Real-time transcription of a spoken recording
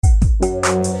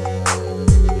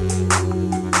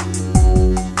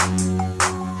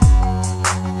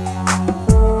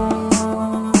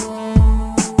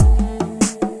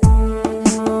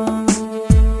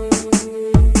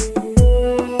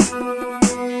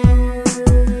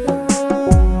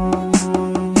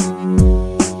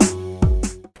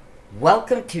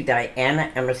Welcome to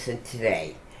Diana Emerson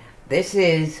Today. This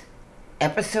is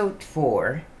episode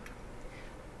 4,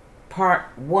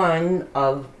 part 1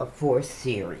 of a 4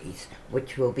 series,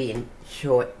 which will be in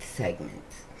short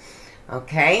segments.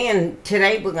 Okay, and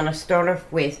today we're going to start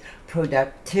off with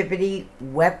productivity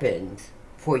weapons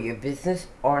for your business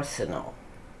arsenal.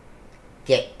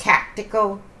 Get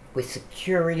tactical with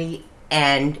security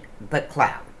and the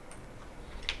cloud.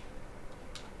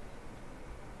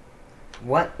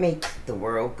 What makes the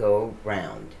world go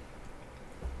round?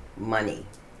 Money.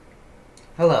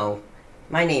 Hello,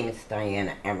 my name is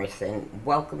Diana Emerson.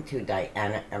 Welcome to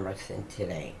Diana Emerson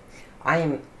Today. I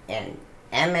am an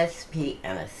MSP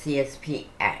and a CSP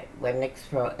at Webnix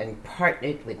Pro and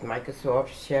partnered with Microsoft,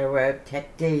 ShareWeb,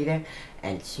 Tech Data,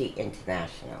 and She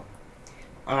International.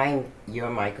 I'm your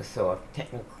Microsoft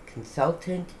technical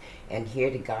consultant and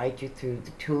here to guide you through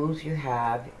the tools you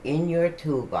have in your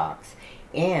toolbox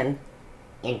and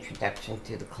introduction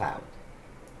to the cloud.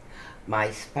 My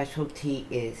specialty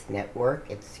is network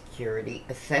and security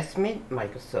assessment,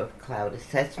 Microsoft Cloud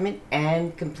Assessment,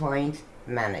 and compliance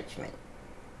management.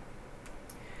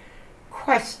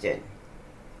 Question: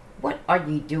 what are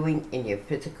you doing in your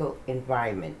physical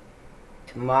environment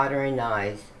to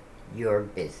modernize your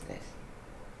business?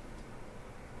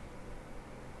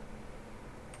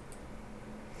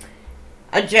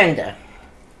 Agenda: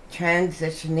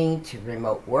 transitioning to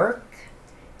remote work,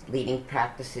 leading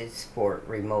practices for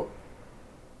remote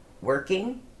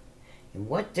working, and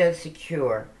what does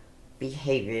secure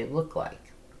behavior look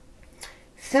like?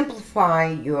 Simplify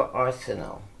your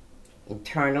arsenal,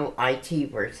 internal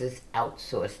IT versus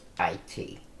outsourced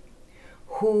IT,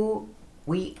 who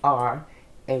we are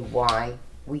and why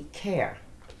we care.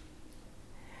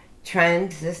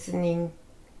 Transitioning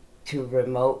to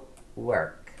remote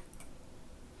work.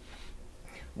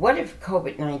 What if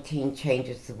COVID-19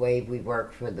 changes the way we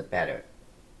work for the better?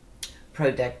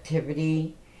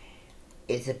 Productivity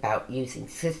is about using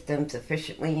systems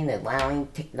efficiently and allowing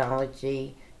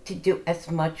technology to do as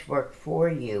much work for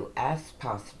you as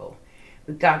possible,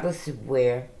 regardless of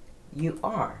where you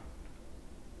are.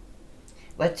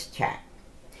 Let's chat.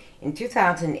 In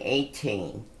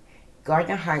 2018,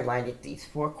 Gartner highlighted these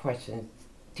 4 questions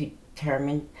to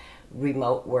determine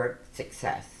remote work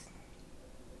success.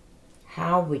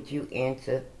 How would you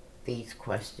answer these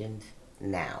questions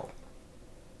now?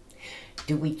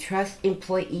 Do we trust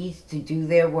employees to do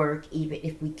their work even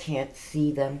if we can't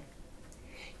see them?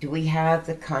 Do we have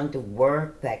the kind of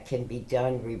work that can be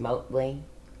done remotely?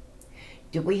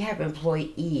 Do we have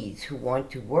employees who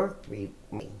want to work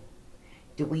remotely?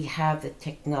 Do we have the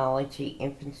technology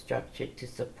infrastructure to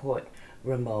support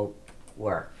remote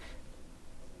work?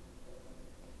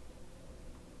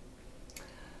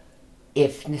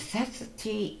 If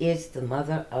necessity is the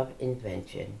mother of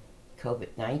invention,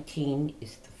 COVID-19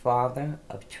 is the father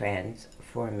of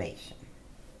transformation.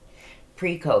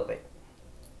 Pre-COVID,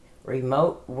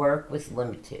 remote work was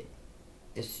limited.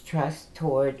 Distrust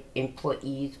toward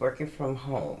employees working from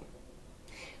home.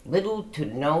 Little to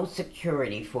no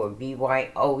security for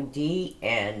BYOD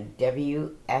and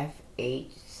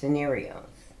WFH scenarios.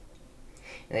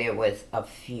 There was a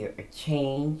fear of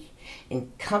change,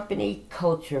 and company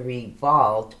culture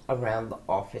revolved around the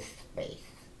office space.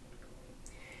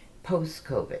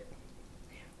 Post-COVID,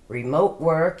 remote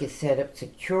work is set up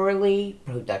securely,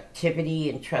 productivity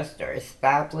and trust are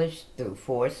established through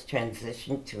forced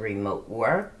transition to remote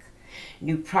work,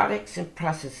 new products and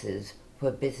processes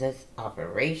for business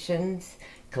operations,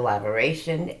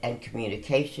 collaboration, and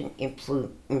communication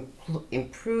improvements.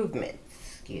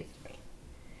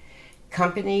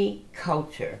 Company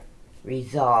culture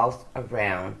revolves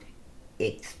around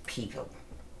its people.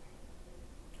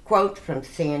 Quote from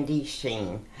Sandy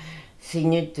Sheen,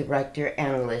 Senior Director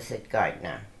Analyst at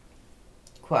Gartner.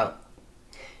 Quote,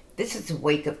 "This is a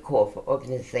wake-up call for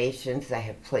organizations that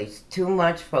have placed too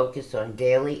much focus on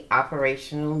daily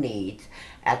operational needs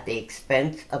at the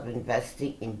expense of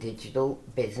investing in digital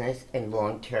business and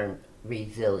long-term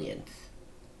resilience.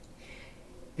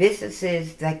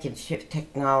 Businesses that can shift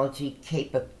technology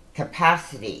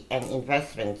capacity and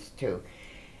investments to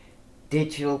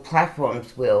digital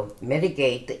platforms will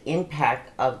mitigate the impact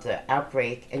of the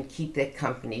outbreak and keep their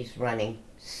companies running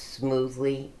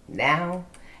smoothly now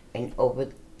and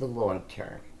over the long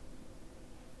term."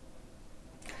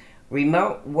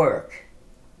 Remote work,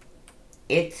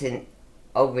 it's an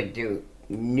overdue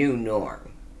new norm.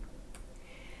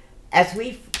 As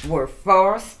we were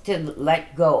forced to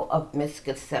let go of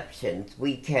misconceptions,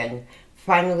 we can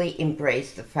finally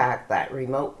embrace the fact that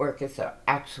remote workers are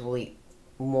actually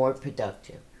more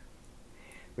productive.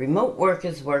 Remote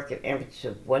workers work an average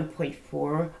of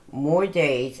 1.4 more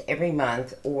days every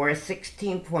month or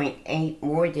 16.8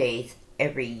 more days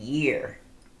every year.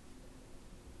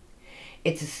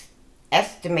 It's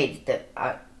estimated that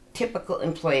a typical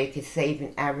employee could save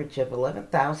an average of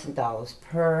 $11,000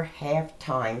 per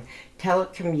half-time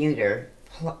telecommuter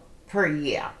per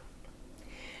year.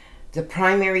 The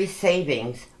primary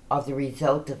savings are the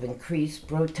result of increased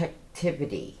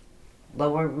productivity,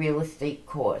 lower real estate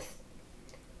costs,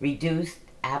 reduced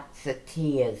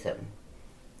absenteeism,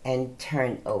 and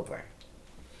turnover.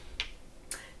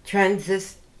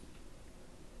 Transitioning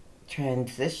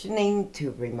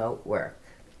to remote work.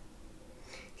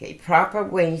 Okay, proper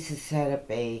ways to set up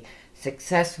a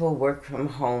successful work from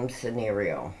home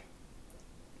scenario.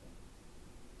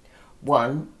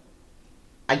 1.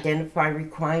 Identify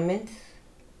requirements.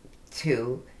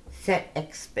 2. Set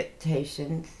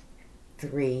expectations.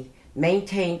 3.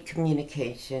 Maintain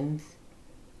communications.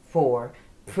 4.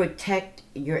 Protect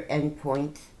your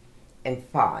endpoints. And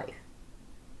 5.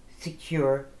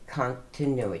 Secure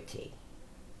continuity.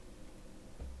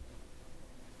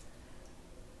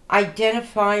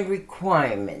 Identify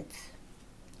requirements.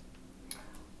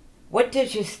 What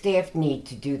does your staff need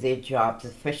to do their jobs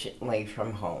efficiently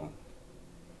from home?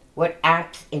 What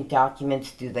apps and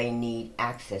documents do they need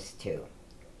access to?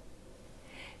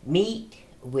 Meet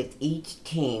with each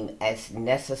team as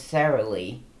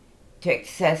necessarily to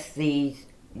access these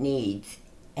needs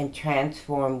and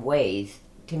transform ways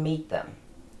to meet them.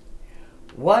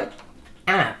 What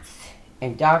apps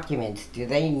and documents do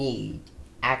they need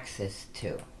access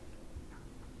to?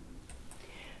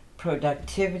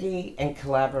 Productivity and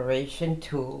collaboration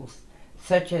tools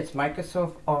such as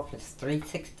Microsoft Office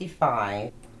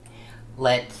 365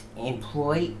 lets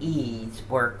employees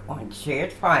work on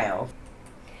shared files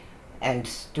and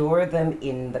store them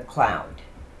in the cloud,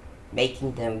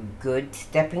 making them good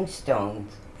stepping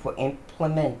stones for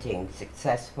implementing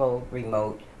successful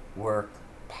remote work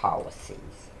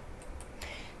policies.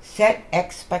 Set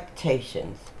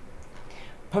expectations.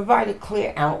 Provide a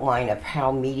clear outline of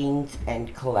how meetings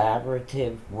and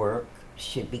collaborative work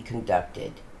should be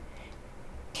conducted.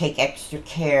 Take extra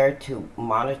care to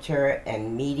monitor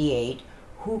and mediate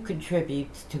who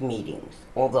contributes to meetings.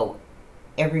 Although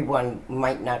everyone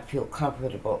might not feel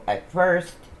comfortable at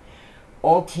first,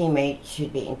 all teammates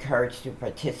should be encouraged to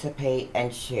participate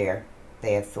and share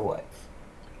their thoughts.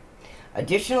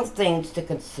 Additional things to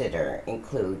consider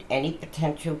include any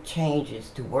potential changes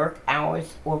to work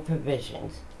hours or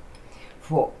provisions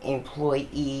for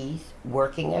employees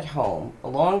working at home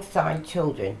alongside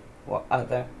children or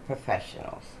other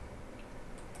professionals.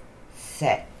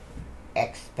 Set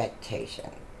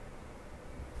expectations.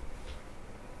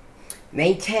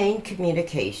 Maintain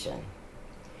communication.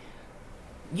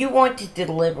 You want to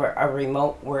deliver a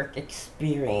remote work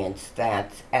experience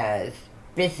that's as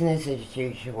business as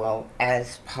usual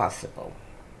as possible.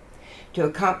 To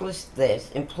accomplish this,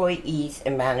 employees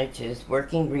and managers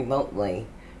working remotely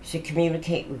should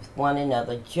communicate with one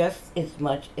another just as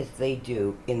much as they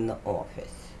do in the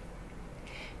office.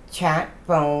 Chat,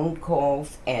 phone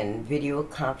calls, and video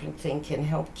conferencing can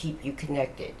help keep you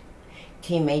connected.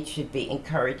 Teammates should be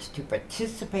encouraged to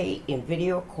participate in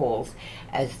video calls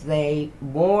as they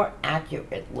more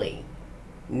accurately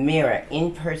mirror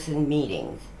in-person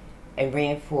meetings and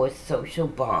reinforce social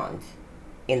bonds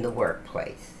in the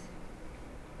workplace.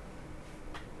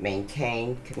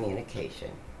 Maintain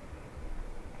communication.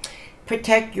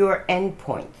 Protect your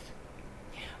endpoints.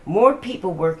 More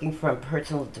people working from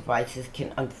personal devices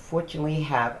can unfortunately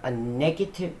have a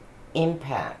negative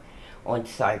impact on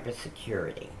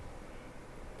cybersecurity.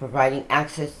 Providing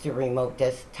access to remote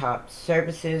desktop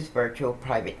services, virtual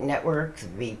private networks,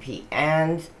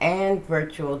 VPNs, and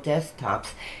virtual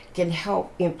desktops can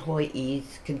help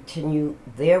employees continue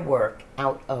their work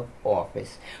out of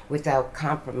office without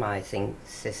compromising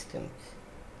systems.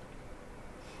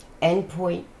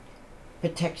 Endpoint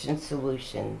protection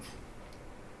solutions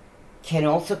can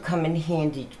also come in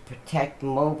handy to protect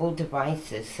mobile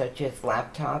devices such as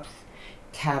laptops,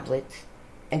 tablets,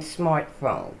 and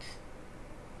smartphones.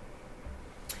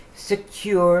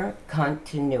 Secure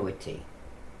continuity.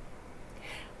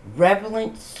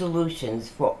 Relevant solutions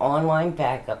for online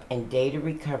backup and data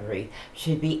recovery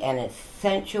should be an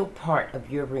essential part of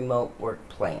your remote work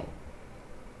plan.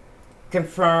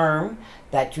 Confirm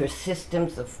that your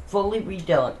systems are fully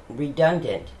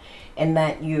redundant and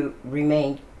that you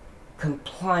remain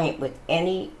compliant with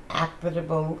any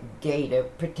applicable data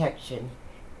protection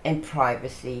and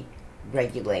privacy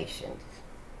regulations.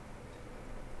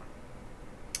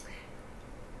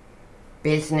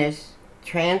 Business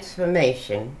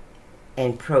transformation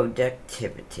and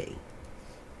productivity.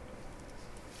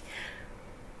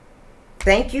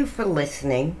 Thank you for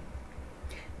listening.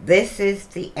 This is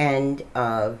the end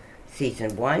of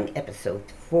Season 1, Episode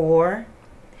 4,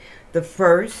 the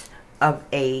first of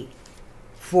a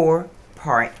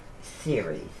 4-part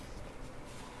series.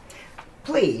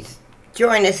 Please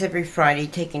join us every Friday,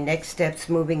 taking next steps,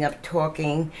 moving up,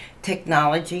 talking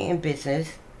technology and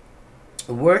business,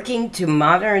 working to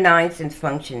modernize and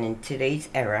function in today's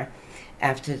era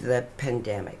after the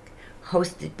pandemic.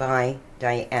 Hosted by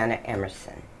Diana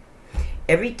Emerson.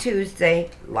 Every Tuesday,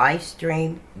 live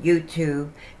stream,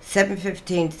 YouTube,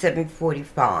 7:15,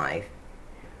 7:45.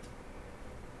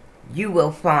 You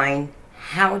will find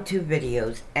how-to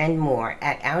videos and more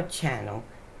at our channel,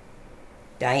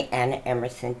 Diana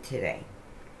Emerson Today.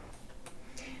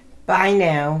 Bye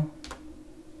now.